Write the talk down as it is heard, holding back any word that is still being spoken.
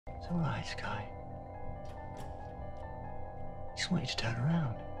all right, Sky. Just want you to turn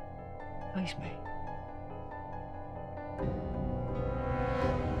around. Face me.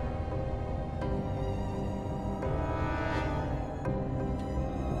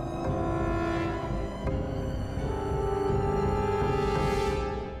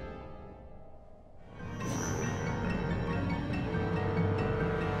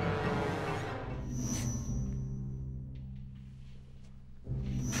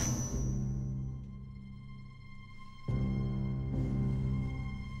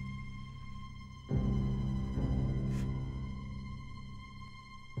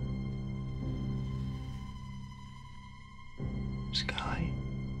 Sky?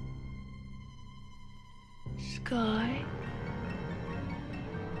 Sky?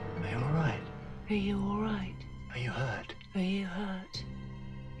 Are you all right? Are you all right? Are you hurt? Are you hurt?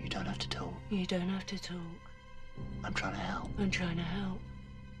 You don't have to talk. You don't have to talk. I'm trying to help. I'm trying to help.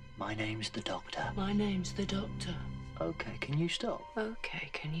 My name's the Doctor. My name's the Doctor. Okay, can you stop? Okay,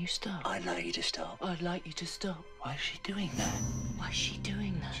 can you stop? I'd like you to stop. I'd like you to stop. Why is she doing that? Why is she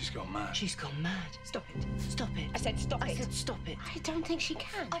doing that? She's gone mad. She's gone mad. Stop it. Stop it. I said stop it. I said stop it. I don't think she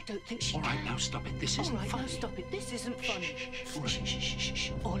can. I don't think she All can. right, now stop it. This All isn't right, funny. now stop it. This isn't funny. All right.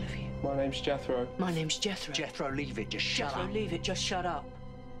 Shh. All of you. My name's Jethro. My name's Jethro. Jethro, leave it. Just shut Jethro, up. leave it. Just shut up.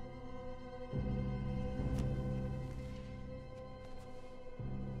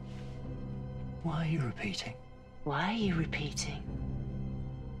 Why are you repeating? Why are you repeating?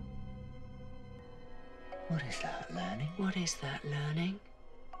 What is that, learning? What is that, learning?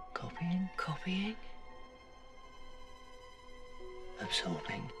 Copying? Copying?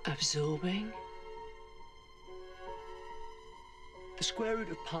 Absorbing? Absorbing? The square root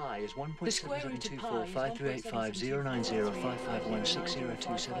of pi is The square root of pi is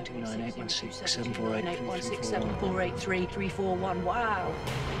 1.7745385090602709167483341. Wow.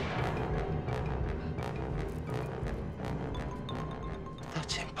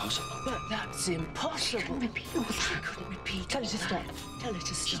 That's impossible. But that's impossible. Repeat all She that. couldn't repeat. Tell her to all stop. that. Tell her to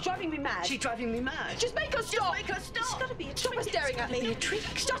stop. She's driving me mad. She's driving me mad. Just make her stop. Make her stop. It's gotta be a Stop trick. her staring at me. It's gotta be a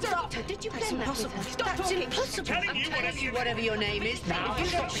trick. Shut her up. Did you That's plan that with impossible. her? Stop That's talking. impossible. Telling I'm you telling whatever you whatever your name is. Now, You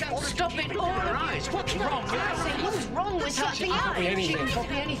stop don't stop it. All Her of eyes. you. What's wrong with her? What's wrong with her? Something Eyes. Copy anything. She can't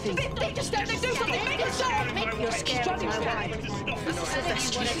copy anything. They just stand there, do something. Make her stop. You're scared of my wife.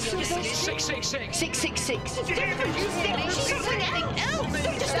 Six. 666. She's something else.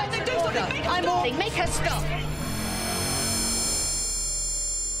 They just stand there, do something. Make her I'm stop. all. Make her stop.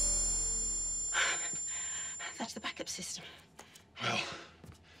 That's the backup system. Well,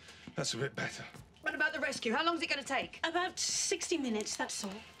 that's a bit better. What about the rescue? How long is it going to take? About 60 minutes, that's all.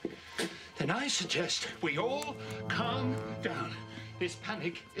 Then I suggest we all calm down. This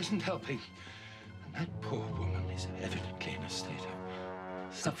panic isn't helping. And that poor woman is evidently in a state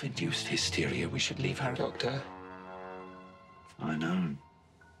of self-induced hysteria. We should leave her. Doctor. I know.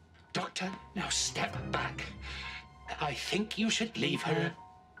 Doctor, now step back. I think you should leave her.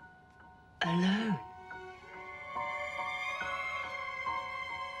 Alone.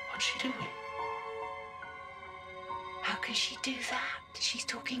 What's she doing? How can she do that? She's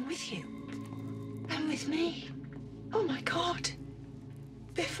talking with you. And with me. Oh, my God.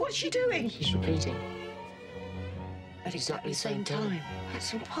 Biff, what's she doing? She's repeating. At exactly the same time.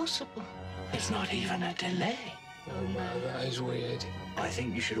 That's impossible. There's not even a delay. Oh no, that is weird. I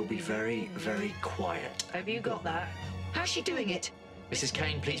think you should all be very, very quiet. Have you got that? How's she doing it? Mrs.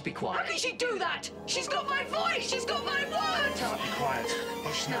 Kane, please be How quiet. can she do that? She's got my voice. She's got my word. Be quiet.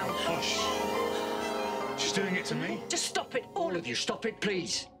 Hush now, hush. She's doing it to me. Just stop it. All of you, stop it,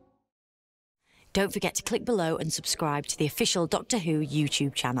 please. Don't forget to click below and subscribe to the official Doctor Who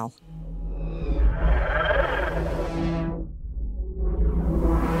YouTube channel.